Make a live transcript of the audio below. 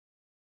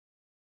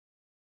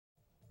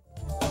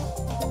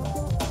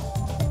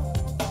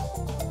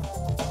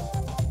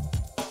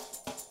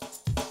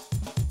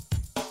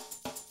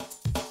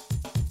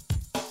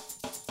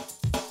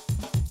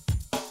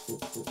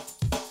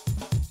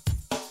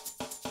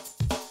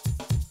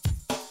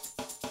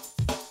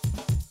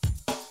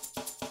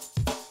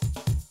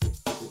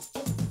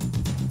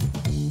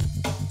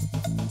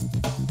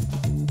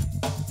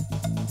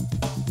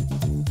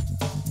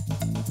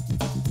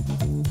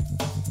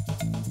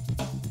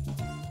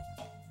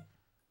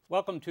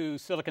Welcome to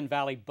Silicon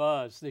Valley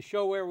Buzz, the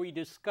show where we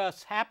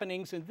discuss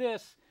happenings in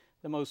this,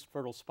 the most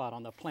fertile spot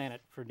on the planet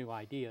for new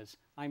ideas.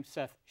 I'm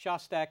Seth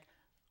Shostak.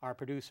 Our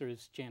producer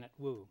is Janet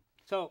Wu.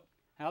 So,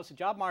 how's the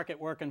job market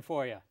working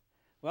for you?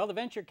 Well, the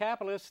venture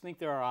capitalists think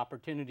there are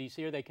opportunities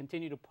here. They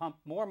continue to pump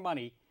more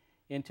money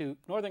into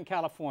Northern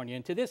California,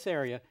 into this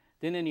area,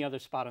 than any other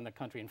spot in the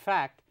country. In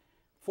fact,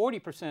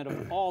 40%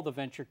 of all the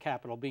venture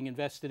capital being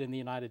invested in the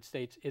United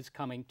States is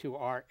coming to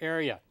our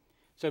area.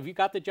 So have you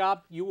got the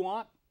job you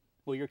want?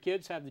 Will your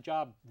kids have the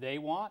job they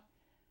want?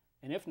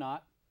 And if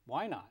not,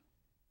 why not?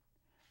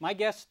 My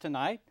guests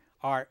tonight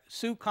are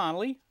Sue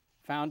Connelly,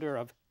 founder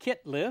of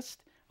KITList,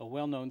 a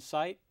well-known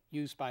site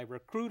used by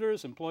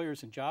recruiters,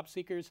 employers, and job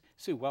seekers.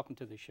 Sue, welcome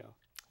to the show.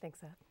 Thanks,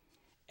 Seth.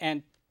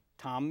 And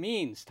Tom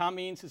Means. Tom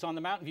Means is on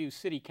the Mountain View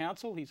City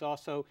Council. He's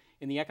also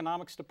in the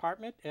economics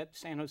department at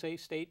San Jose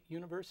State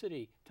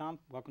University. Tom,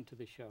 welcome to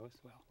the show as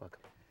well. Welcome.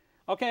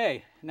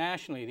 Okay,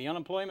 nationally, the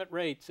unemployment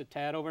rate's a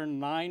tad over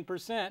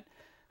 9%.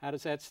 How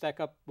does that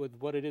stack up with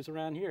what it is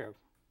around here?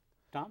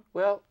 Tom?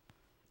 Well,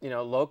 you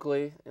know,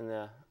 locally in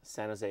the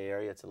San Jose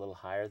area, it's a little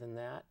higher than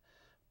that.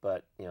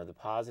 But, you know, the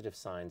positive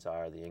signs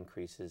are the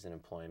increases in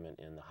employment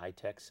in the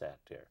high-tech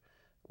sector.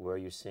 Where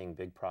you're seeing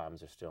big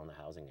problems are still in the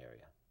housing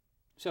area.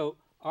 So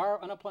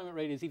our unemployment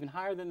rate is even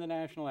higher than the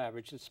national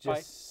average, despite...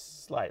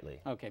 Just slightly.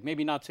 Okay,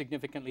 maybe not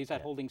significantly. Is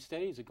that holding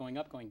steady? Is it going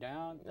up, going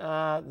down?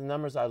 The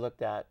numbers I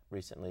looked at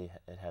recently,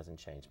 it hasn't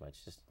changed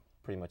much. Just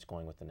pretty much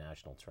going with the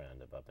national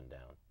trend of up and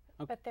down.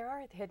 Okay. But there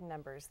are hidden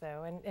numbers,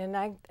 though, and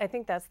I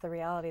think that's the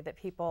reality that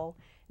people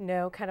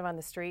know kind of on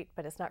the street,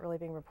 but it's not really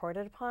being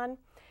reported upon.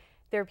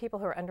 There are people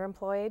who are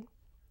underemployed,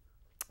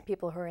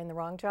 people who are in the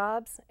wrong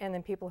jobs, and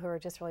then people who are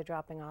just really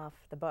dropping off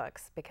the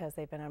books because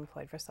they've been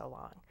unemployed for so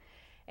long.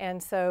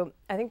 And so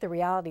I think the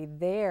reality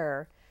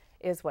there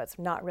is what's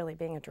not really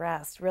being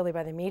addressed really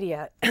by the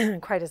media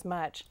quite as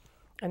much.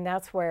 And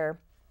that's where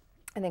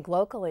I think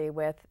locally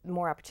with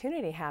more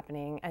opportunity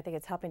happening, I think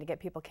it's helping to get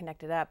people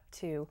connected up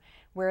to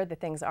where the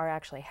things are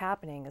actually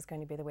happening is going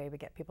to be the way we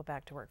get people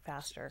back to work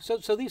faster.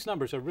 So these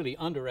numbers are really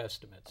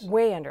underestimates.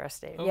 Way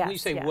underestimated, yes. When you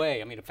say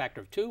way, I mean a factor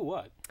of 2,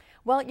 what?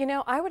 Well, you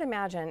know, I would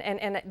imagine,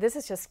 and this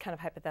is just kind of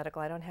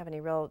hypothetical, I don't have any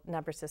real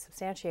numbers to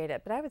substantiate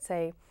it, but I would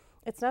say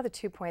it's another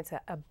 2 points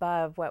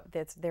above what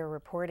they're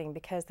reporting,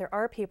 because there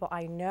are people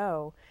I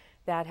know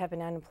that have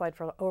been unemployed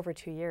for over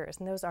 2 years,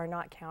 and those are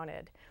not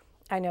counted.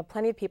 I know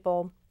plenty of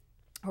people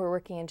who are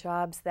working in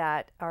jobs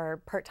that are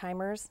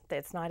part-timers, that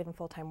it's not even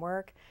full-time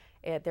work.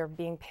 They're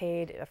being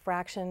paid a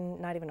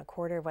fraction, not even a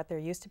quarter of what they're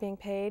used to being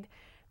paid.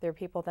 There are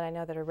people that I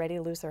know that are ready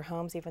to lose their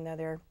homes even though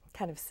they're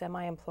kind of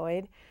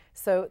semi-employed.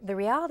 So the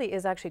reality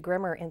is actually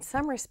grimmer in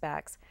some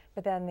respects,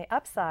 but then the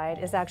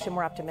upside is actually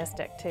more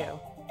optimistic too.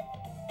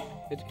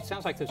 It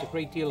sounds like there's a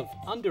great deal of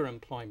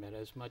underemployment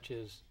as much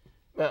as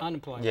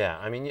unemployment. Yeah,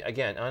 I mean,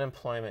 again,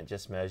 unemployment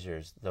just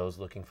measures those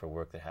looking for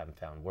work that haven't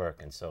found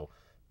work. And so,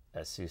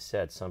 as Sue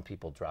said, some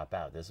people drop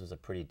out. This was a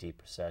pretty deep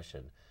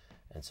recession.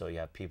 And so you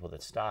have people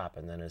that stop,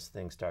 and then as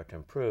things start to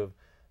improve,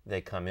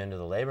 they come into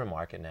the labor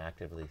market and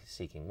actively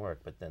seeking work,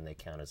 but then they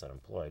count as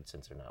unemployed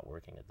since they're not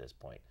working at this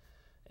point.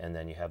 And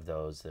then you have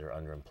those that are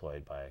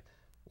underemployed by,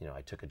 you know,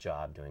 I took a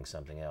job doing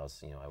something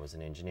else. You know, I was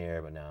an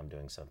engineer, but now I'm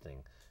doing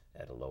something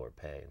at a lower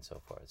pay and so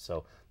forth.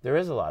 So there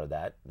is a lot of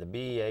that. The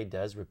BEA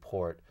does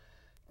report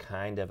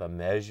kind of a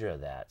measure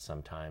of that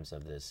sometimes,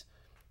 of this,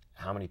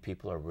 how many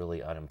people are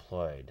really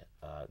unemployed,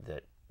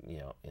 that, you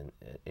know,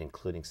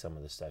 including some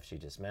of the stuff she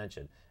just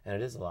mentioned, and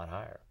it is a lot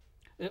higher.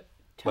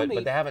 But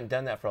they haven't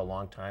done that for a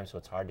long time, so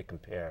it's hard to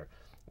compare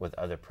with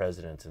other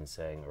presidents and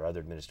saying, or other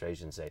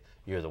administrations say,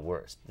 you're the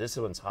worst. This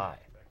one's high.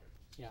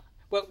 Yeah.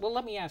 Well,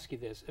 let me ask you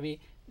this. I mean,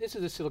 this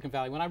is the Silicon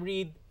Valley. When I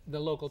read the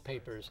local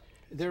papers,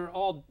 they're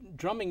all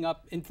drumming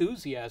up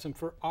enthusiasm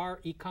for our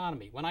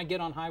economy. When I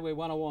get on Highway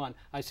 101,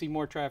 I see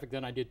more traffic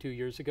than I did 2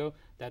 years ago.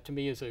 That to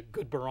me is a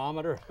good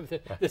barometer of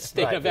the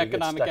state of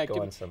economic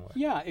activity.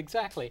 Yeah,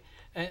 exactly.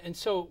 And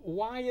so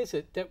why is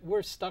it that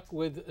we're stuck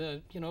with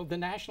you know, the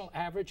national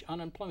average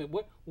unemployment?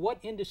 What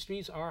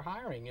industries are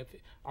hiring,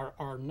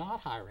 are not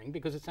hiring?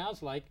 Because it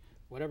sounds like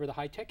whatever the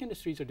high-tech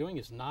industries are doing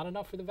is not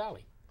enough for the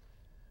Valley.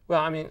 Well,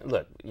 I mean,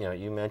 look, you know,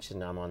 you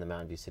mentioned I'm on the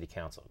Mountain View City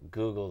Council.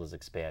 Google is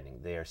expanding.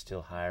 They are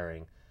still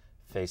hiring.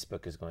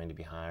 Facebook is going to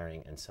be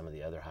hiring, and some of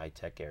the other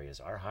high-tech areas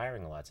are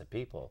hiring lots of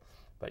people.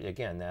 But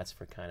again, that's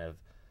for kind of,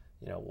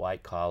 you know,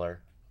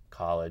 white-collar,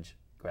 college,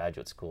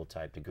 graduate school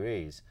type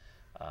degrees.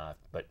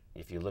 But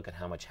if you look at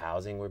how much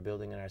housing we're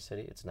building in our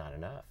city, it's not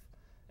enough.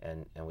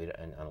 And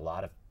a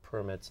lot of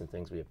permits and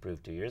things we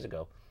approved 2 years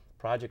ago,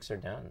 projects are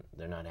done.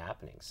 They're not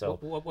happening. So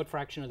what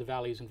fraction of the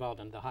Valley is involved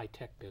in the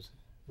high-tech business,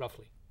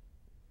 roughly?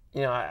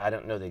 You know, I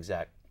don't know the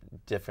exact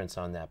difference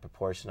on that,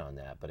 proportion on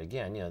that, but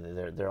again, you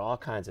know, there are all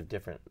kinds of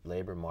different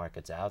labor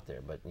markets out there.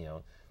 But you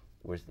know,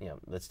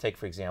 let's take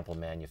for example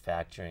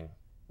manufacturing.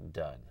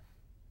 Done.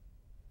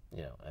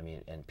 You know, I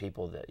mean, and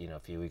people that, you know, a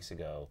few weeks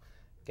ago,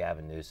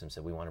 Gavin Newsom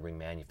said we want to bring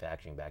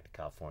manufacturing back to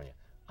California.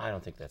 I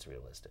don't think that's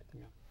realistic.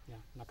 Yeah. Yeah,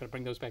 I'm not going to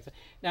bring those back.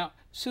 Now,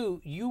 Sue,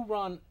 you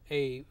run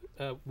a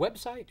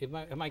website.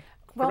 Am I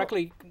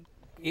correctly?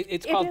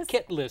 It's called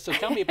KITList. So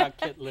tell me about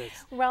KITList.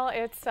 Well,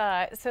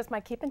 it's my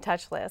keep in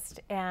touch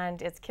list,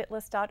 and it's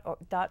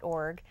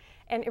kitlist.org.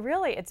 And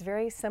it's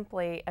very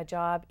simply a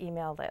job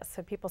email list.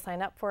 So people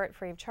sign up for it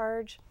free of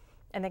charge,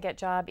 and they get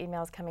job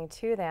emails coming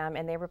to them,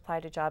 and they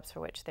reply to jobs for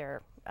which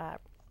they're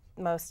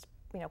most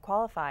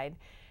qualified.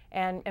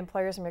 And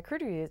employers and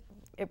recruiters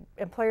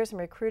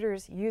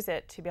use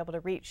it to be able to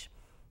reach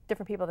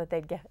different people that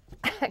they'd get,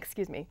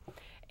 excuse me,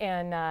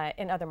 in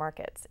other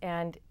markets.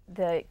 And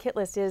the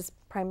KITList is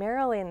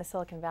primarily in the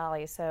Silicon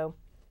Valley, so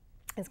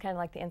it's kind of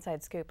like the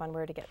inside scoop on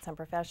where to get some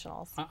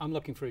professionals. I'm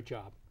looking for a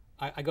job.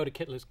 I go to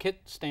KITList.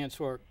 KIT stands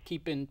for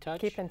Keep in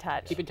Touch. Keep in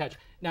touch. Keep in touch.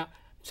 Now,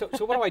 so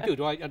what do?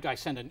 Do I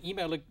send an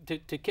email to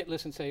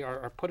KITList and say,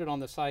 or put it on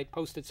the site,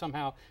 post it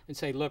somehow, and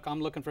say, look, I'm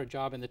looking for a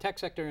job in the tech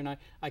sector, and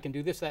I can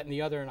do this, that, and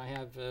the other, and I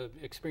have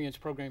experience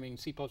programming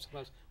C++,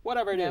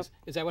 whatever it is.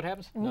 Is that what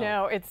happens?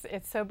 No, it's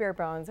so bare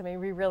bones. I mean,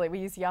 we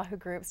use Yahoo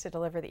Groups to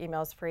deliver the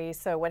emails free.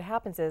 So what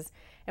happens is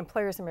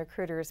employers and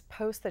recruiters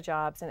post the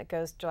jobs, and it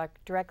goes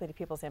directly to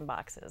people's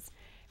inboxes.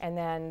 And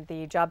then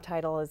the job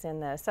title is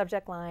in the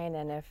subject line,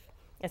 and if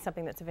it's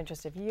something that's of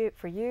interest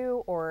for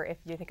you, or if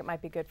you think it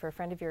might be good for a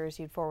friend of yours,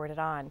 you'd forward it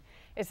on.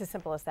 It's as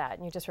simple as that,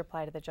 and you just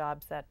reply to the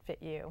jobs that fit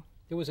you.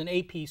 There was an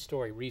AP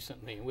story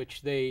recently in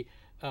which they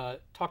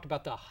talked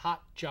about the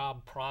hot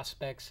job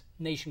prospects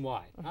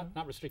nationwide,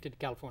 not restricted to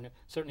California,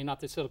 certainly not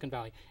the Silicon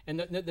Valley. And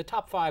the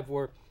top 5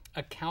 were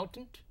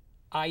accountant,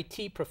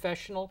 IT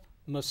professional,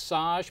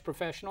 massage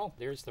professional,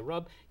 there's the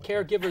rub,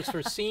 caregivers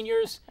for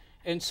seniors,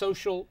 and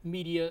social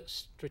media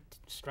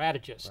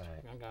strategist.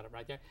 Right. I got it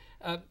right there.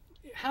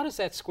 How does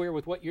that square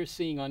with what you're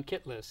seeing on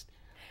KITList?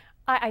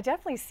 I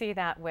definitely see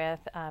that with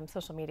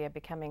social media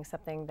becoming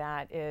something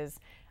that is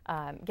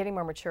getting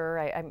more mature.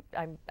 I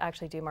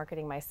actually do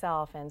marketing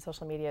myself, and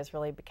social media is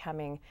really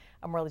becoming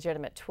a more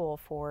legitimate tool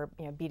for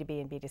B2B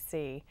and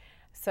B2C.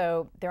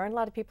 So there aren't a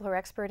lot of people who are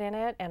expert in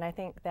it, and I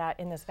think that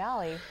in this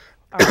valley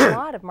are a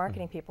lot of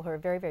marketing people who are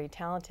very, very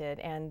talented,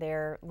 and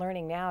they're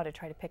learning now to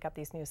try to pick up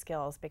these new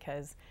skills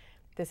because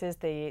this is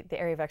the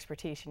area of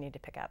expertise you need to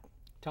pick up.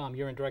 Tom,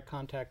 you're in direct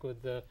contact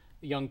with the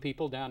young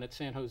people down at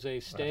San Jose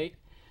State.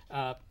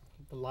 Right.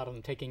 A lot of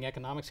them taking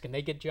economics. Can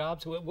they get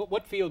jobs?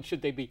 What field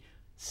should they be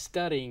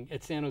studying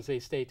at San Jose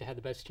State to have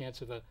the best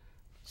chance of a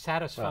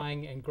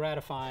satisfying and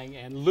gratifying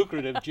and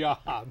lucrative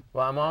job?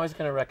 Well, I'm always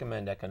going to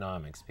recommend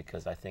economics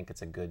because I think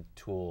it's a good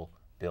tool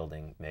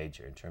building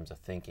major in terms of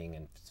thinking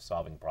and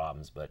solving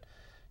problems. But,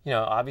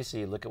 obviously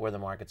you look at where the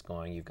market's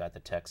going. You've got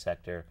the tech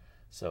sector,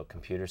 so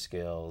computer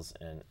skills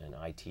and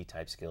IT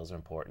type skills are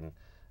important.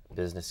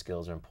 Business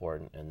skills are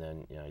important, and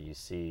then you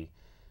see,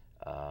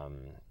 I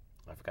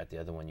forgot the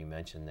other one you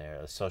mentioned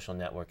there, social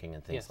networking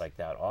and things like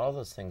that. All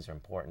those things are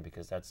important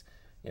because that's,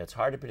 it's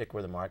hard to predict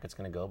where the market's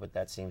going to go, but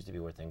that seems to be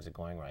where things are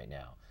going right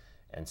now.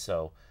 And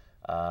so,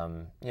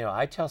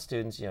 I tell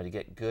students, to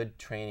get good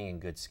training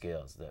and good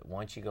skills. That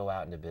once you go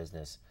out into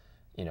business,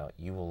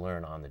 you will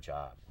learn on the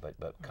job.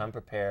 But come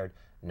prepared,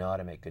 know how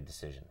to make good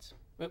decisions.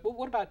 But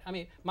what about? I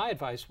mean, my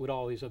advice would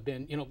always have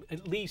been,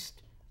 at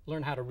least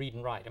learn how to read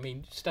and write. I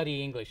mean,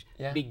 study English.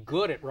 Yeah. Be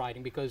good at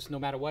writing because no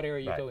matter what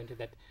area you go into,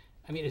 that.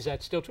 I mean, is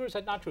that still true? Or is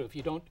that not true? If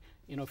you don't,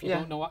 if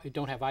you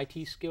don't have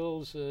IT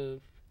skills, I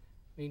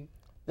mean,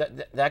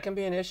 that can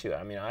be an issue.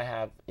 I mean, I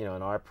have, in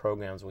our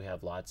programs we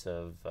have lots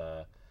of,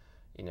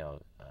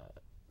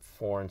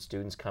 foreign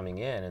students coming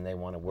in and they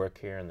want to work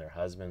here, and their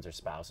husbands or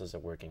spouses are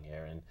working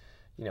here, and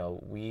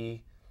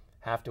we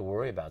have to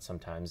worry about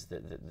sometimes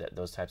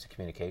those types of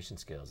communication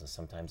skills, and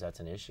sometimes that's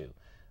an issue.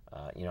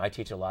 I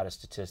teach a lot of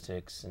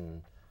statistics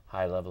and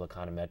high-level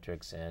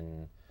econometrics,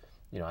 and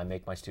I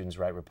make my students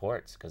write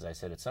reports because I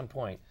said at some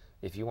point,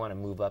 if you want to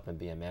move up and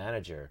be a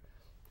manager,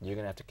 you're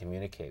going to have to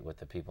communicate with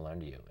the people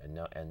under you,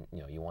 and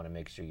you want to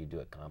make sure you do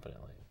it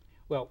competently.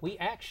 Well, we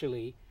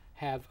actually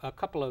have a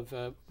couple of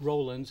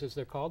roll-ins, as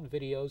they're called,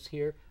 videos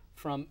here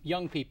from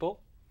young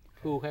people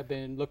who have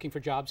been looking for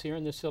jobs here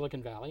in the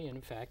Silicon Valley, and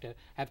in fact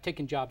have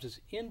taken jobs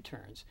as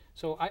interns.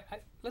 So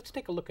let's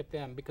take a look at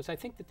them because I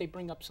think that they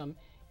bring up some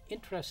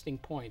interesting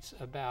points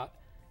about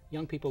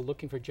young people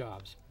looking for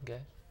jobs.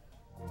 Okay.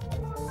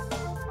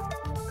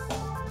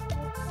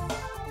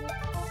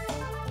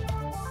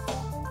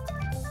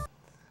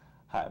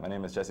 Hi, my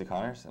name is Jesse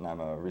Connors, and I'm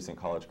a recent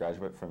college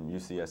graduate from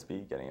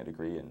UCSB, getting a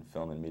degree in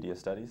film and media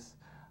studies.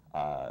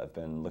 I've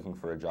been looking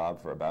for a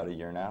job for about a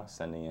year now,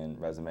 sending in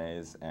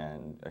resumes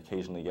and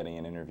occasionally getting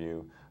an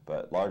interview,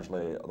 but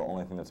largely the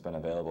only thing that's been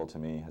available to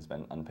me has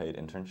been unpaid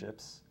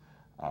internships.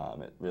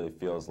 It really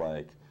feels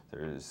like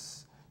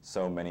there's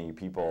so many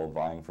people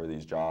vying for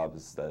these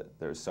jobs, that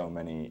there's so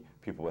many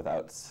people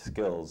without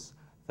skills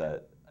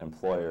that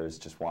employers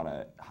just want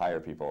to hire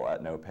people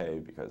at no pay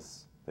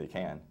because they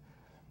can.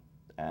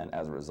 And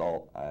as a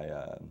result, I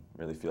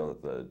really feel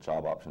that the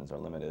job options are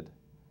limited.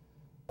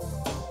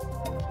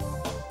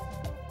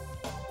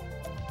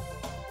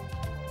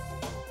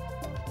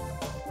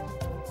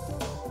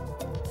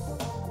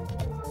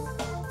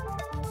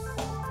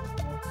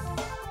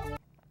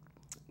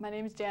 My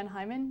name is Jan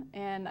Hyman,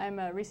 and I'm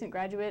a recent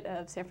graduate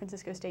of San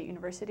Francisco State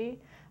University.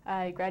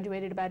 I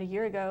graduated about a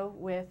year ago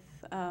with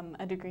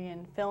a degree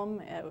in film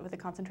with a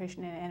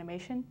concentration in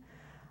animation.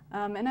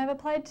 And I've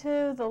applied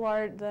to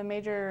the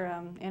major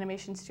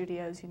animation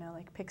studios, you know,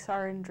 like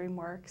Pixar and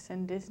DreamWorks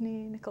and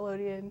Disney,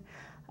 Nickelodeon.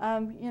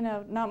 You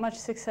know, not much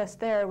success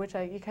there, which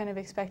you kind of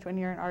expect when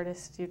you're an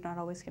artist. You're not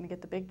always going to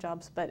get the big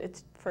jobs, but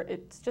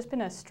it's just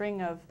been a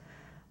string of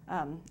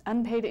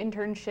unpaid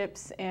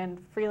internships and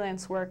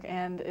freelance work,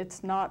 and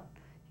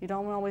you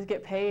don't always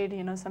get paid.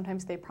 You know,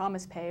 sometimes they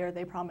promise pay or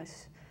they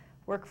promise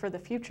work for the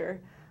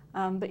future,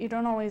 but you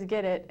don't always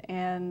get it,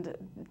 and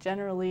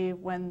generally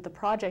when the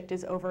project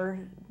is over,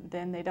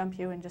 then they dump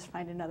you and just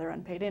find another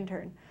unpaid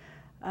intern.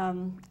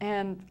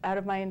 And out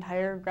of my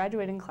entire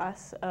graduating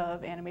class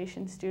of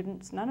animation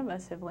students, none of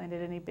us have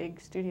landed any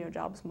big studio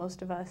jobs.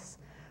 Most of us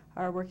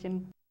are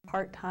working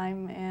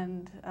part-time,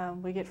 and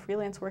we get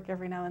freelance work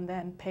every now and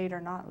then, paid or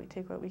not. We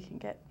take what we can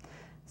get.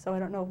 So I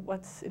don't know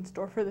what's in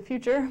store for the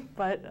future,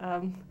 but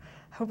I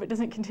hope it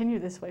doesn't continue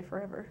this way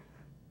forever.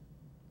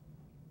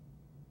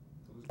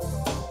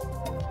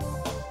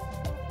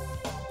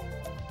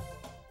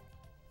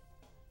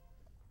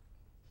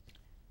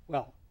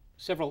 Well,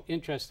 several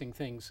interesting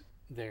things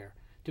there.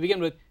 To begin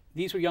with,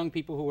 these were young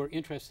people who were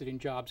interested in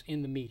jobs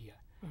in the media.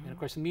 Mm-hmm. And of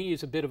course, the media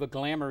is a bit of a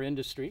glamour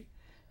industry,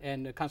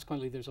 and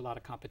consequently there's a lot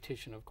of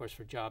competition, of course,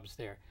 for jobs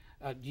there.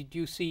 Do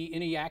you see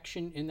any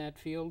action in that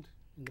field,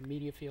 in the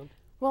media field?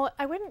 Well,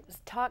 I wouldn't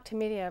talk to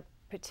media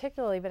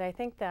particularly, but I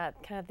think that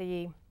kind of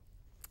the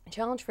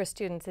challenge for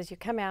students is you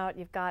come out,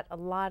 you've got a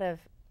lot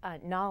of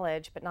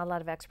knowledge, but not a lot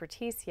of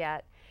expertise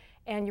yet,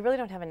 and you really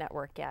don't have a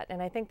network yet.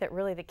 And I think that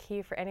really the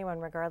key for anyone,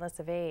 regardless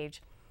of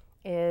age,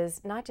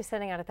 is not just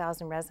sending out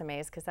 1,000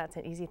 resumes, because that's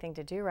an easy thing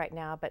to do right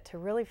now, but to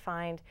really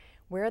find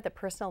where the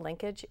personal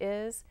linkage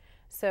is.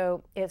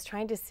 So it's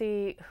trying to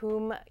see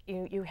whom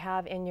you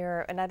have in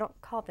your, and I don't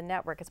call it the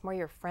network, it's more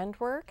your friend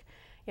work.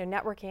 You know,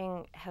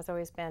 networking has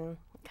always been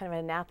kind of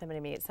an anathema to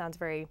me. It sounds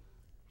very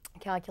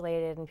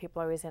calculated, and people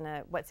are always in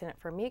a what's in it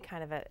for me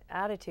kind of an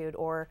attitude,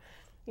 or,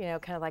 you know,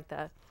 kind of like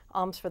the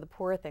alms for the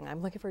poor thing.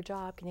 I'm looking for a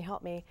job, can you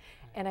help me?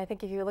 And I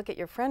think if you look at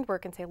your friend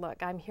work and say,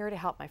 look, I'm here to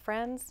help my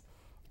friends,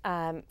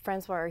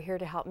 friends who are here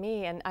to help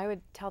me, and I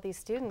would tell these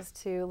students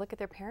to look at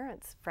their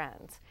parents'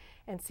 friends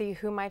and see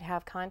who might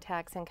have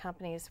contacts in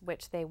companies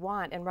which they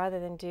want, and rather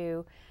than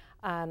do,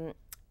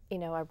 you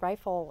know,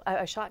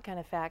 a shotgun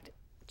effect,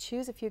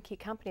 choose a few key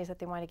companies that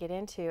they want to get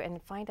into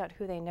and find out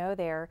who they know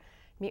there,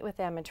 meet with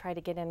them and try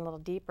to get in a little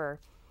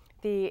deeper.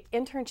 The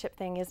internship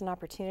thing is an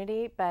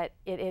opportunity, but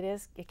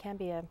it can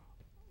be a...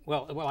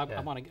 Well,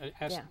 I want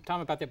to ask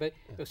Tom about that, but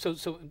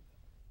so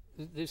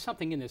there's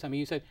something in this. I mean,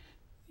 you said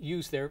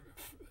use their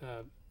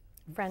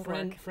friend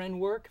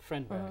work,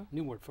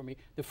 new word for me,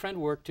 the friend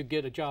work to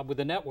get a job with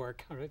a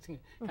network. It's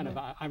kind of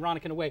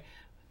ironic in a way.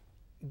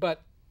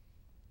 But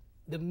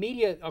the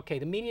media, okay,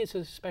 the media is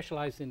a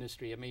specialized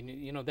industry. I mean,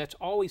 you know, that's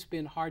always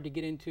been hard to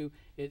get into.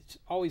 It's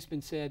always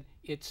been said,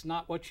 it's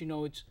not what you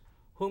know, it's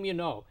whom you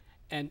know.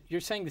 And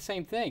you're saying the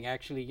same thing,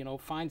 actually, you know,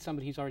 find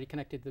somebody who's already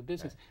connected to the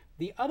business. Right.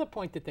 The other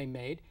point that they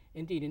made,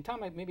 indeed, and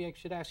Tom, maybe I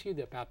should ask you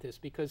about this,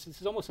 because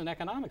this is almost an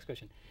economics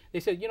question. They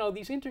said, you know,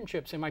 these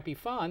internships, they might be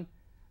fun,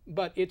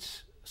 but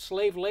it's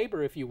slave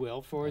labor, if you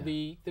will, for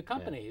the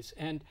companies.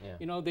 And,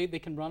 you know, they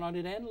can run on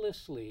it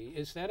endlessly.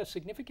 Is that a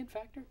significant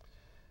factor?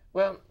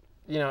 Well,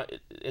 you know,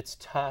 it's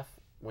tough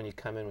when you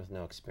come in with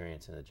no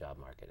experience in the job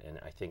market. And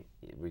I think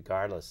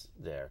regardless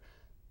there,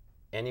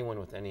 anyone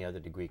with any other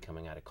degree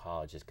coming out of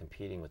college is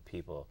competing with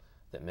people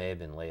that may have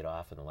been laid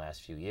off in the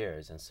last few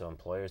years, and so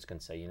employers can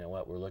say, you know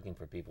what, we're looking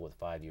for people with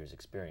 5 years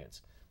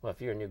experience. Well,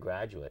 if you're a new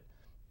graduate,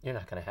 you're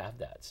not going to have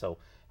that. So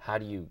how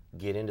do you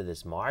get into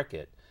this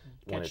market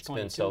when it's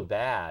been so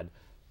bad?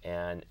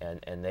 And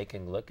they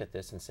can look at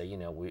this and say, you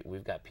know,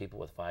 we've got people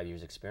with 5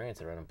 years experience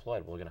that are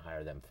unemployed, we're going to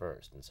hire them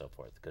first, and so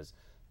forth, because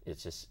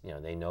it's just, you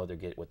know, they know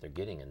what they're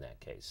getting in that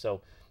case.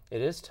 So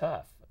it is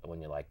tough when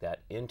you're like that.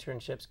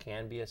 Internships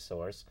can be a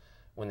source.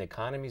 When the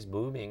economy's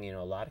booming, you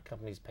know, a lot of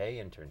companies pay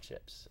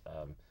internships.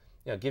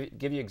 You know,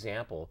 give you an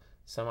example.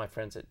 Some of my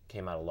friends that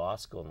came out of law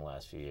school in the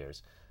last few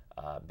years,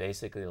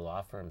 basically the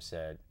law firm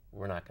said,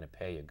 we're not going to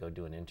pay you. Go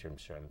do an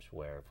internship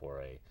for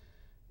a,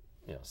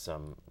 you know,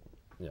 some,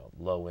 you know,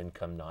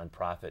 low-income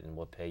nonprofit, and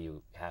we'll pay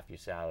you half your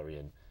salary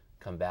and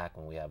come back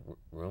when we have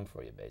room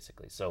for you,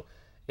 basically. So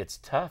it's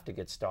tough to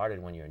get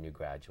started when you're a new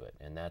graduate,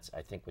 and that's,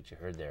 I think, what you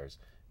heard there is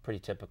pretty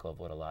typical of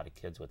what a lot of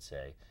kids would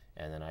say.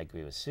 And then I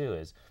agree with Sue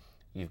is,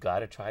 you've got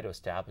to try to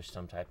establish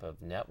some type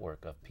of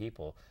network of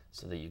people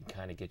so that you can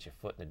kind of get your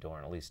foot in the door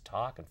and at least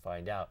talk and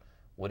find out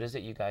what is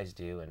it you guys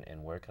do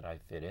and where could I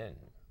fit in.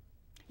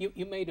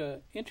 You made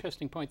an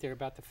interesting point there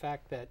about the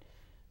fact that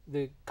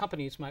the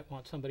companies might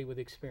want somebody with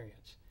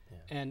experience. Yeah.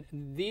 And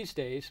these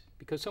days,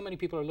 because so many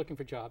people are looking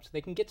for jobs,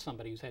 they can get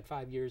somebody who's had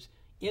 5 years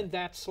in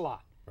that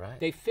slot. Right.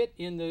 They fit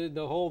in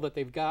the hole that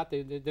they've got.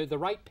 They're the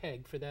right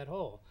peg for that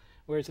hole.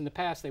 Whereas in the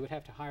past, they would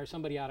have to hire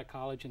somebody out of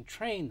college and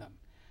train them.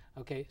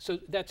 Okay, so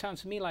that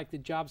sounds to me like the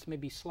jobs may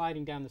be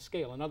sliding down the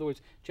scale. In other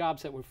words,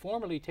 jobs that were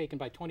formerly taken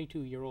by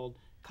 22-year-old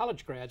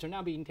college grads are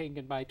now being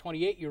taken by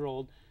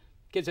 28-year-old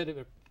kids that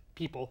are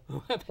people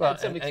who have had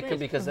some experience. It could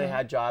be because they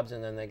had jobs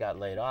and then they got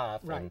laid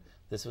off, Right. and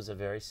this was a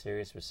very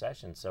serious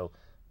recession. So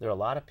there are a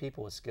lot of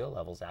people with skill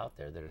levels out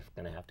there that are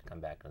going to have to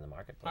come back into the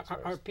marketplace.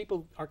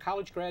 Are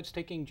college grads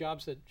taking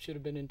jobs that should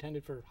have been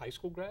intended for high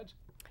school grads?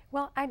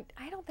 Well, I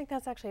don't think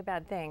that's actually a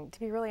bad thing. To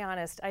be really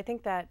honest, I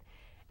think that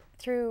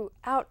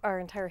throughout our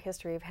entire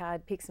history, we've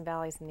had peaks and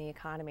valleys in the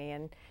economy,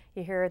 and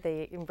you hear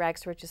the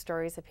rags to riches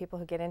stories of people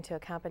who get into a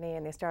company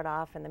and they start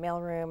off in the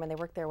mailroom and they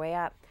work their way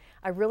up.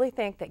 I really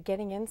think that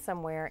getting in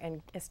somewhere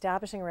and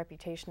establishing a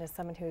reputation as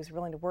someone who's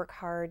willing to work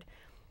hard,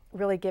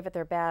 really give it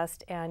their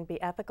best, and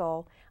be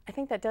ethical, I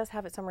think that does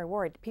have its some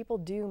reward. People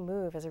do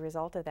move as a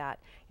result of that.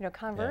 You know,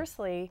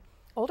 conversely,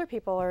 older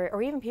people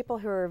or even people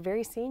who are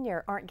very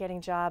senior aren't getting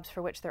jobs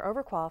for which they're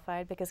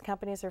overqualified because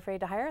companies are afraid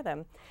to hire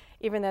them,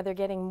 even though they're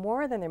getting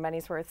more than their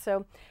money's worth.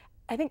 So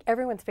I think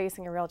everyone's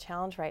facing a real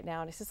challenge right now,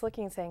 and it's just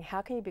looking and saying,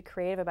 how can you be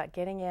creative about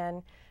getting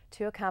in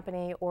to a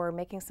company or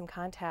making some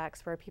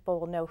contacts where people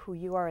will know who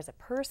you are as a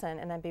person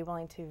and then be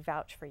willing to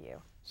vouch for you.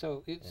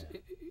 So it's...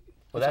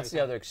 Well, that's the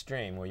other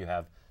extreme where you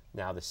have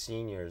now the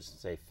seniors,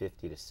 say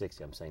 50 to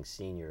 60, I'm saying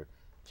senior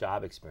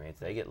job experience,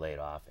 they get laid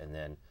off, and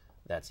then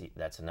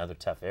that's another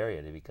tough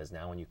area because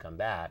now when you come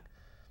back,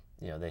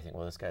 you know, they think,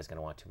 well, this guy's going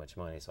to want too much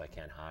money, so I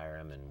can't hire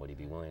him, and would he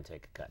be willing to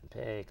take a cut in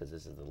pay because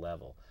this is the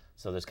level.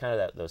 So there's kind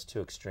of those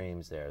two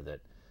extremes there that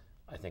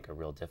I think are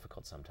real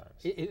difficult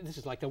sometimes. This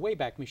is like the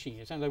Wayback Machine.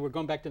 It sounds like we're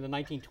going back to the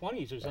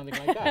 1920s or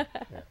something like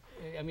that.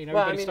 I mean,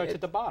 everybody starts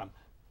at the bottom.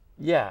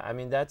 Yeah, I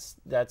mean, that's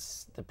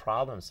the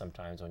problem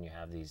sometimes when you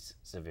have these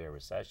severe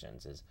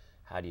recessions is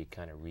how do you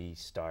kind of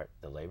restart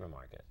the labor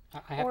market?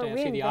 I have to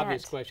ask you the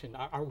obvious question.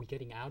 Are we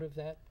getting out of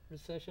that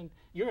recession?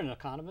 You're an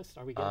economist.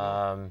 Are we getting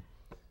out?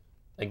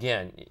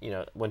 Again, you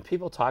know, when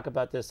people talk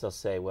about this, they'll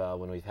say, well,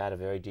 when we've had a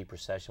very deep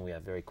recession, we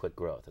have very quick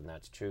growth. And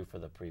that's true for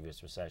the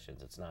previous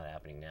recessions. It's not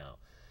happening now.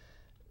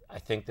 I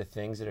think the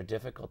things that are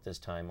difficult this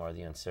time are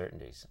the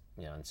uncertainties.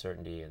 You know,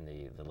 uncertainty in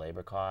the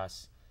labor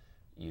costs.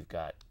 You've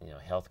got, you know,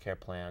 healthcare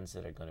plans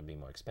that are going to be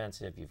more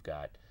expensive. You've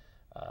got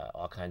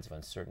all kinds of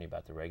uncertainty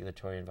about the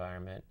regulatory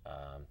environment,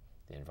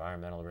 the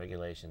environmental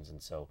regulations,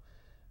 and so,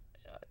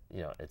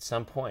 you know, at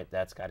some point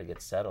that's got to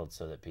get settled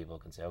so that people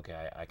can say,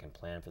 okay, I can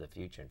plan for the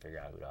future and figure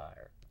out who to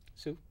hire.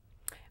 Sue?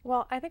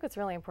 Well, I think what's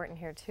really important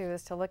here too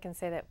is to look and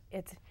say that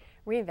it's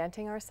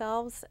reinventing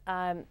ourselves.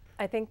 I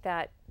think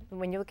that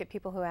when you look at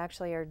people who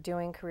actually are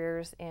doing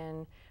careers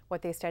in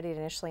what they studied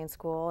initially in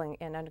school,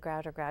 in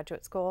undergrad or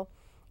graduate school,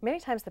 many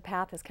times the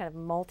path is kind of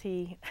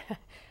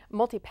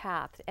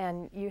multi-path,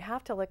 and you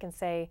have to look and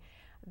say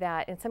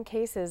that in some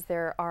cases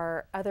there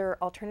are other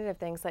alternative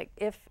things, like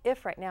if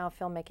right now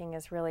filmmaking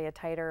is really a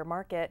tighter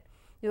market,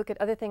 you look at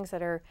other things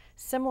that are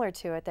similar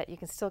to it that you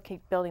can still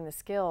keep building the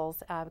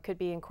skills. It could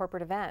be in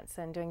corporate events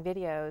and doing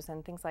videos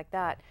and things like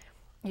that.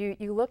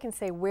 You look and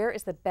say, where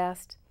is the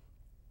best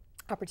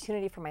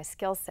opportunity for my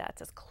skill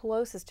sets as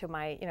closest to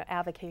my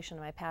avocation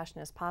and my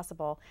passion as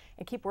possible,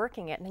 and keep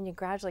working it, and then you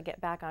gradually get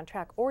back on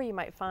track. Or you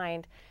might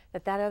find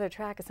that that other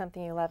track is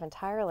something you love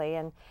entirely.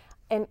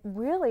 And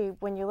really,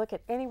 when you look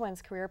at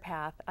anyone's career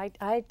path,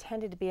 I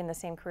tended to be in the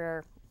same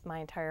career my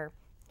entire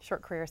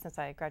short career since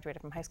I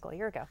graduated from high school a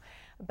year ago.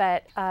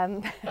 But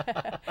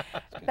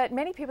but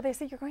many people, they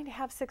say you're going to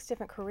have 6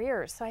 different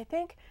careers. So I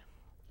think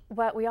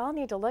what we all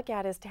need to look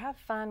at is to have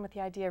fun with the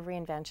idea of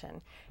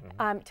reinvention.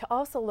 To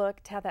also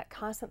look to have that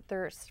constant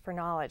thirst for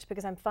knowledge,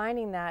 because I'm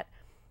finding that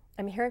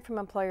I'm hearing from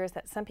employers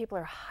that some people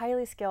are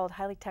highly skilled,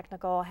 highly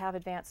technical, have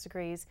advanced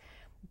degrees,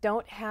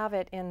 don't have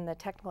it in the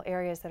technical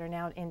areas that are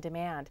now in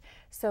demand.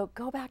 So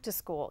go back to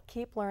school,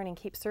 keep learning,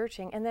 keep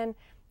searching, and then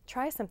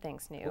try some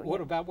things new.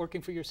 What about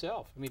working for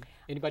yourself? I mean,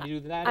 anybody do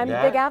that? I'm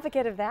a big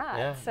advocate of that.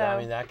 Yeah, so. I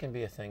mean, that can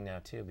be a thing now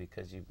too,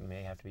 because you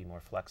may have to be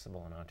more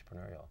flexible and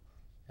entrepreneurial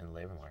in the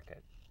labor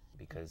market.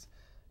 Because,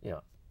 you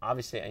know,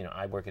 obviously, you know,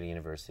 I work at a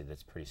university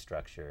that's pretty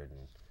structured,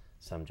 and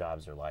some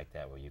jobs are like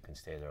that where you can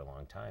stay there a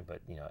long time.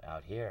 But, you know,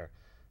 out here,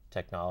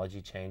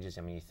 technology changes.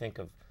 I mean, you think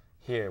of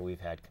here, we've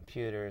had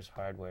computers,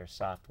 hardware,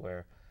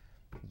 software,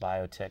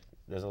 biotech.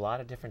 There's a lot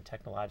of different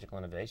technological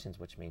innovations,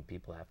 which mean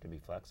people have to be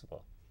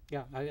flexible.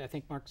 Yeah, I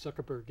think Mark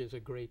Zuckerberg is a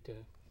great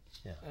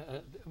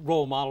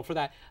role model for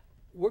that.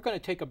 We're going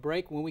to take a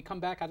break. When we come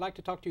back, I'd like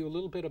to talk to you a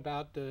little bit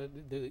about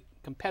the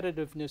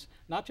competitiveness,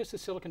 not just the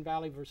Silicon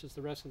Valley versus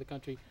the rest of the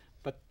country,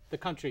 but the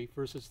country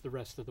versus the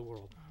rest of the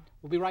world.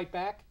 We'll be right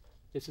back.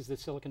 This is the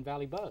Silicon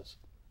Valley Buzz.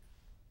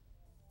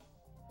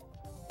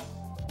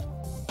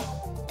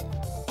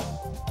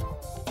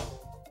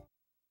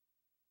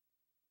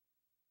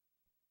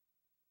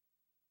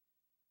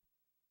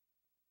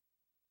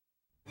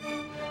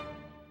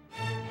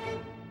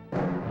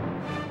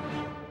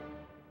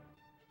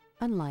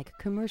 Unlike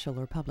commercial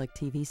or public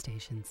TV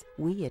stations,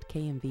 we at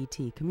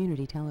KMVT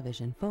Community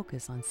Television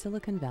focus on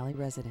Silicon Valley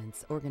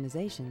residents,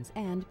 organizations,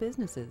 and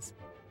businesses.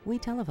 We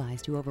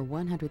televise to over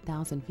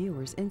 100,000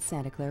 viewers in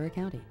Santa Clara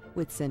County,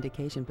 with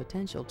syndication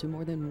potential to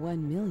more than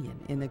 1 million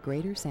in the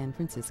greater San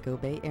Francisco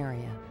Bay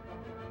Area.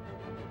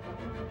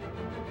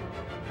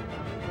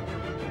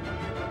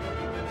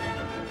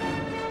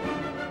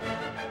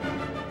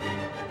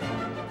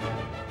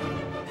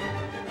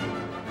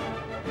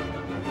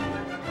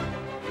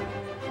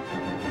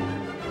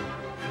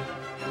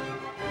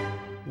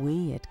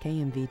 We at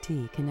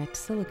KMVT connect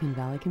Silicon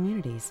Valley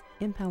communities,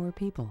 empower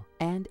people,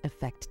 and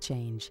affect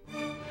change.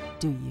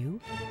 Do you?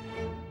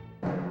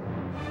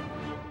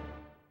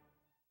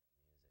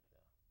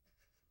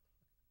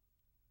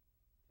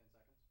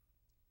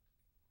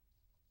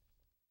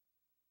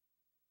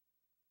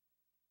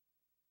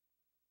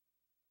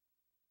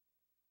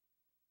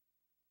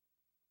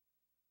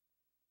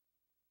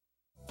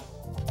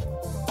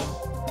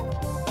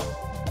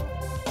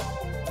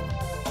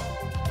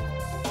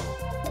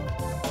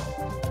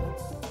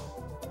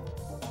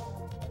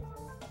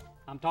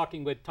 I'm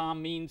talking with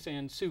Tom Means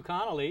and Sue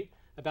Connelly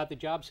about the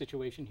job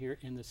situation here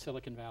in the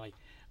Silicon Valley.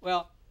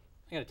 Well,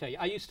 I got to tell you,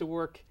 I used to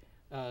work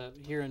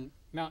here in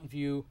Mountain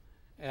View,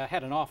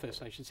 had an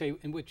office, I should say,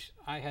 in which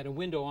I had a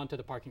window onto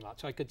the parking lot,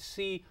 so I could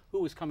see who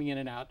was coming in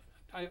and out.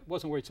 I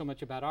wasn't worried so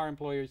much about our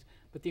employers,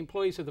 but the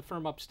employees of the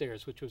firm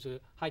upstairs, which was a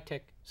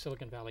high-tech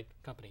Silicon Valley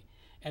company.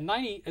 And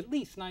at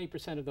least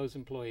 90% of those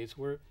employees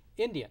were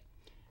Indian.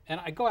 And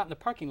I go out in the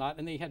parking lot,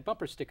 and they had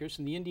bumper stickers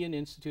from the Indian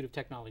Institute of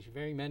Technology,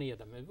 very many of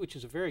them, which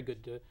is a very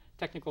good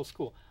technical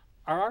school.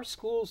 Are our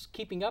schools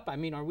keeping up? I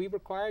mean, are we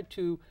required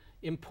to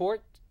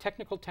import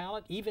technical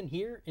talent even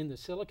here in the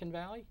Silicon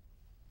Valley?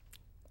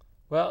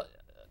 Well,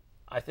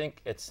 I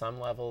think at some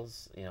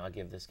levels, you know, I'll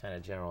give this kind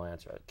of general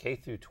answer. K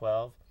through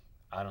 12,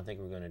 I don't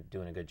think we're going to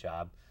doing a good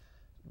job.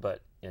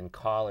 But in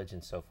college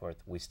and so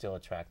forth, we still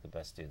attract the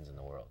best students in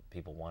the world.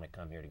 People want to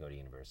come here to go to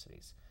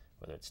universities,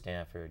 whether it's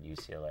Stanford,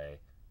 UCLA.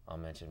 I'll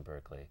mention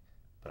Berkeley,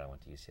 but I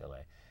went to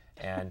UCLA,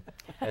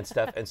 and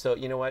stuff. And so,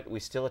 you know what? We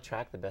still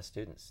attract the best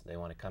students. They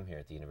want to come here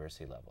at the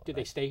university level. Do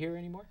they stay here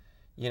anymore?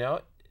 You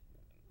know,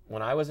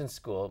 when I was in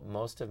school,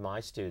 most of my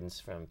students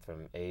from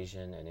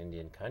Asian and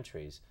Indian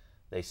countries,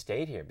 they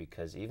stayed here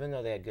because even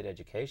though they had good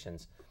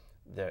educations,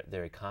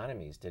 their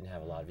economies didn't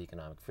have a lot of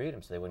economic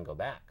freedom, so they wouldn't go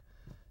back.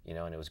 You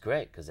know, and it was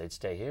great because they'd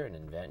stay here and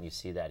invent, and you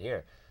see that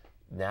here.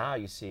 Now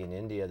you see in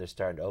India they're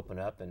starting to open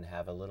up and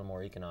have a little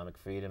more economic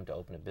freedom to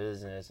open a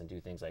business and do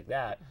things like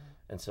that.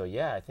 And so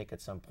yeah, I think at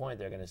some point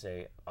they're going to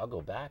say, I'll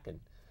go back and,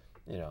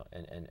 you know,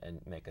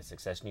 and make a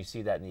success. And you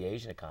see that in the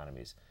Asian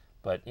economies.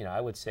 But, you know,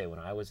 I would say when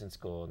I was in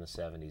school in the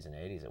 70s and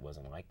 80s, it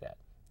wasn't like that.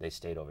 They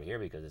stayed over here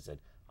because they said,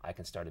 I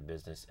can start a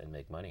business and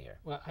make money here.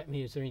 Well, I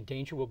mean, is there any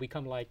danger we'll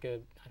become like, I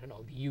don't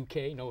know, the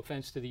UK, no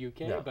offense to the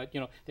UK, No. but, you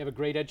know, they have a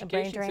great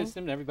education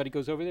system, and everybody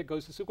goes over there,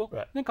 goes to school,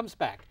 Right. and then comes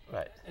back.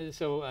 Right.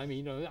 So, I mean,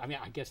 you know,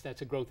 I guess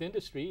that's a growth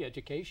industry,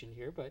 education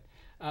here, but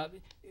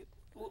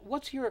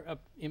what's your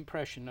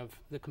impression of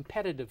the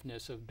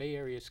competitiveness of Bay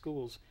Area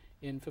schools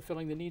in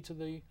fulfilling the needs of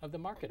the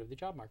market, of the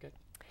job market?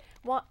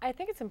 Well, I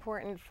think it's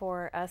important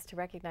for us to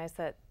recognize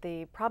that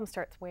the problem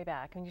starts way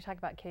back. When you talk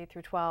about K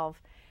through 12,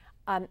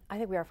 I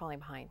think we are falling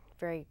behind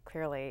very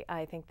clearly.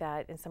 I think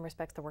that in some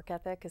respects the work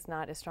ethic is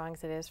not as strong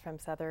as it is from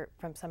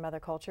some other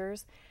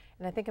cultures.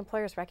 And I think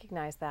employers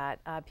recognize that.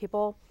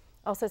 People,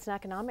 also it's an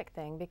economic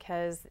thing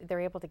because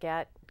they're able to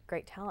get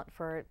great talent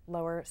for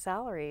lower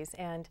salaries.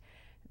 And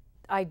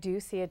I do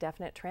see a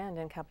definite trend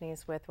in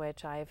companies with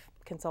which I've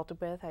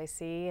consulted with, I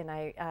see, and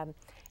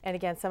and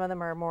again, some of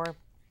them are more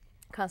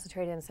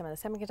concentrated in some of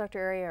the semiconductor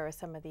area or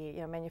some of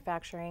the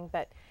manufacturing,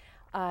 but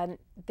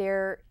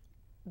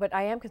what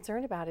I am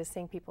concerned about is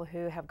seeing people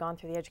who have gone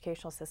through the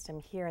educational system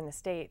here in the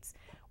States,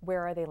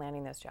 where are they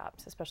landing those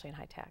jobs, especially in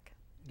high tech?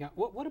 Yeah.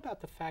 What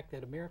about the fact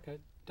that America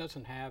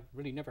doesn't have,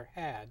 really never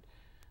had,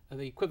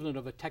 the equivalent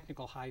of a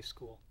technical high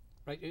school,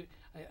 right?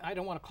 I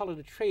don't want to call it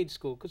a trade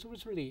school because it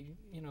was really,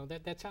 you know,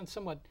 that sounds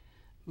somewhat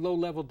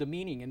low-level,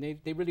 demeaning, and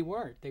they really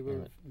weren't. They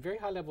were very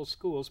high-level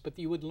schools, but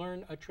you would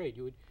learn a trade.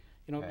 You would,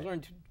 you know,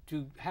 learn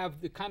to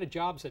have the kind of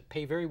jobs that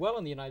pay very well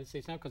in the United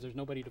States now because there's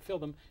nobody to fill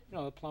them, you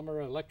know, a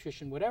plumber, an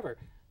electrician, whatever.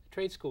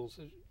 Trade schools.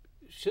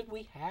 Should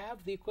we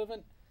have the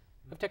equivalent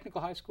of technical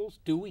high schools?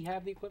 Do we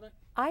have the equivalent?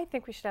 I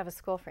think we should have a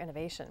school for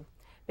innovation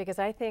because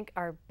I think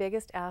our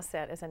biggest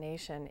asset as a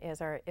nation is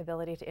our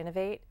ability to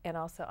innovate and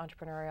also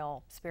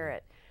entrepreneurial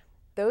spirit.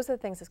 Those are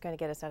the things that's going to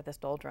get us out of this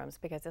doldrums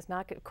because it's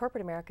not good.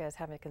 Corporate America is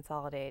having to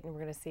consolidate, and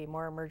we're going to see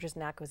more mergers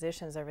and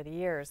acquisitions over the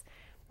years.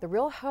 The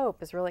real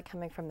hope is really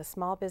coming from the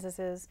small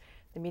businesses,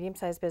 the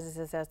medium-sized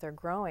businesses as they're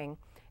growing.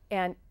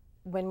 And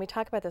when we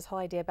talk about this whole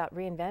idea about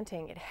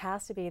reinventing, it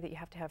has to be that you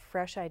have to have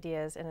fresh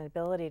ideas and an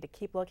ability to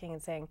keep looking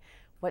and saying,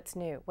 what's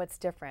new, what's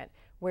different,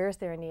 where's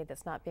there a need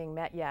that's not being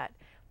met yet?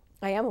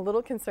 I am a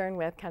little concerned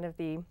with kind of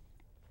the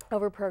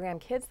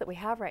overprogrammed kids that we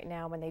have right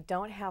now when they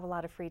don't have a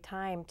lot of free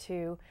time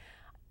to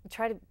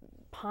try to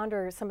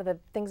ponder some of the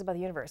things about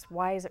the universe.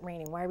 Why is it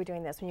raining? Why are we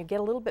doing this? When you get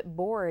a little bit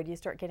bored, you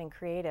start getting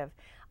creative.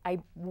 I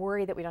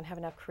worry that we don't have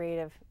enough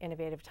creative,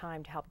 innovative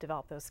time to help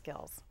develop those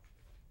skills.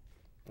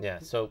 Yeah,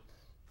 so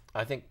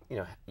I think, you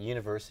know,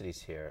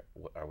 universities here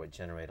are what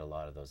generate a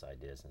lot of those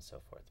ideas and so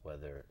forth.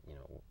 Whether, you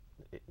know,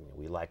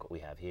 we like what we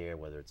have here,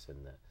 whether it's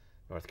in the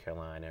North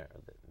Carolina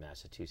or the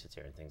Massachusetts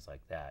area and things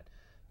like that.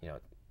 You know,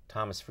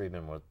 Thomas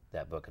Friedman wrote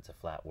that book, It's a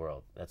Flat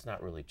World. That's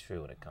not really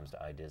true when it comes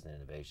to ideas and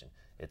innovation.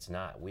 It's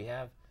not. We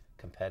have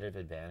competitive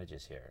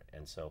advantages here.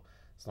 And so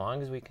as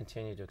long as we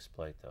continue to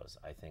exploit those,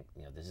 I think,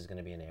 you know, this is going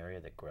to be an area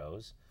that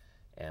grows,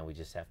 and we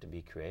just have to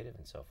be creative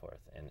and so forth.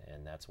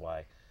 And that's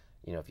why,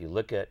 you know, if you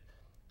look at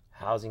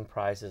housing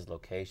prices,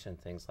 location,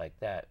 things like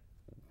that,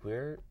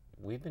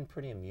 we've been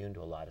pretty immune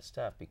to a lot of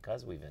stuff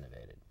because we've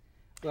innovated.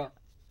 Well,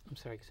 I'm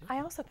sorry. I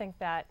also think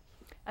that,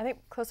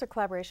 closer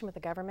collaboration with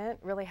the government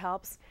really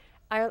helps.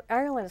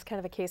 Ireland is kind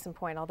of a case in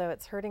point, although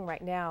it's hurting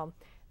right now.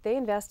 They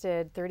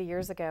invested 30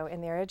 years ago in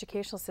their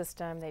educational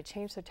system. They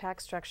changed their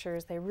tax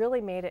structures. They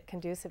really made it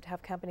conducive to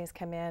have companies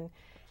come in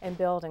and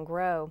build and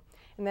grow.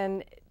 And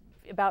then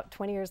about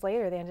 20 years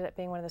later, they ended up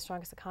being one of the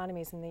strongest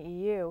economies in the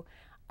EU.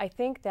 I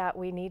think that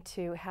we need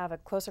to have a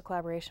closer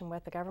collaboration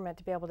with the government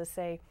to be able to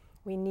say,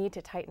 we need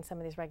to tighten some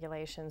of these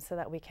regulations so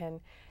that we can,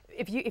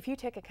 if you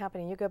take a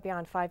company and you go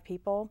beyond 5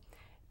 people,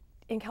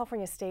 in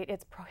California state,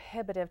 it's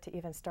prohibitive to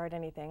even start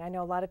anything. I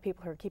know a lot of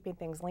people who are keeping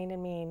things lean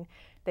and mean.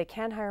 They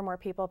can hire more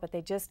people, but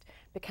they just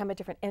become a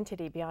different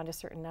entity beyond a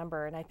certain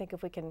number. And I think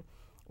if we can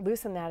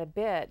loosen that a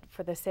bit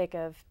for the sake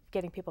of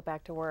getting people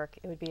back to work,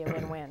 it would be a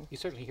win-win. You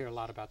certainly hear a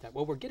lot about that.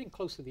 Well, we're getting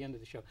close to the end of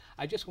the show.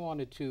 I just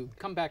wanted to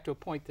come back to a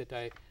point that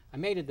I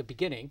made at the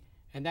beginning,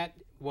 and that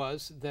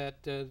was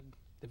that the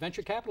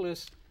venture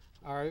capitalists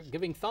are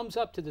giving thumbs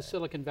up to the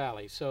Silicon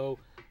Valley. So,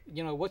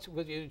 you know,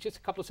 just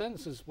a couple of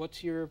sentences,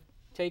 what's your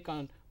take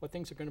on what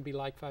things are going to be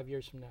like 5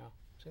 years from now?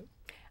 Sue?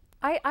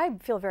 I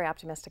feel very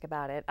optimistic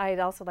about it. I'd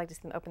also like to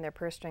see them open their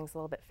purse strings a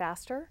little bit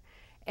faster.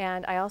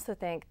 And I also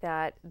think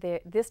that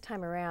this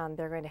time around,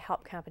 they're going to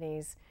help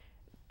companies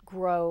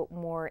grow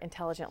more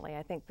intelligently.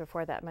 I think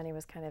before that money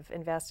was kind of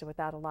invested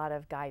without a lot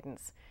of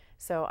guidance.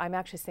 So I'm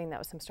actually seeing that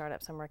with some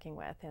startups I'm working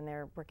with, and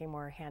they're working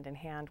more hand in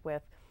hand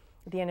with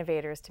the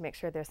innovators to make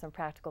sure there's some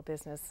practical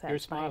business. You're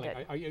smiling.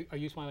 Are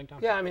you smiling, Tom?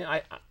 Yeah, I mean,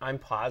 I'm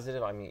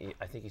positive. I mean,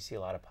 I think you see a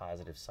lot of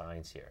positive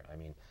signs here. I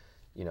mean,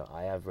 you know,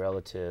 I have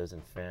relatives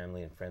and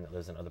family and friends that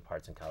lives in other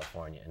parts in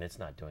California, and it's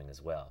not doing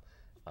as well.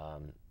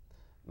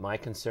 My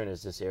concern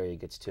is this area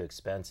gets too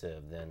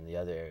expensive, then the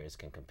other areas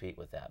can compete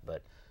with that.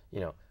 But, you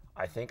know,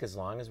 I think as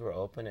long as we're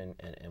open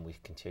and we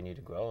continue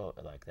to grow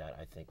like that,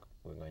 I think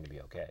we're going to be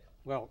okay.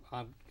 Well,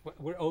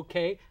 we're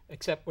okay,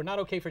 except we're not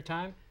okay for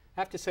time. I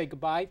have to say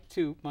goodbye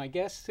to my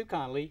guest, Sue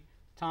Connelly.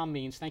 Tom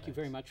Means, thank you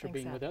very much for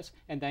being with us.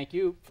 And thank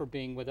you for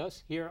being with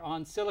us here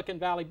on Silicon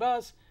Valley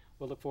Buzz.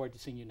 We'll look forward to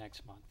seeing you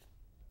next month.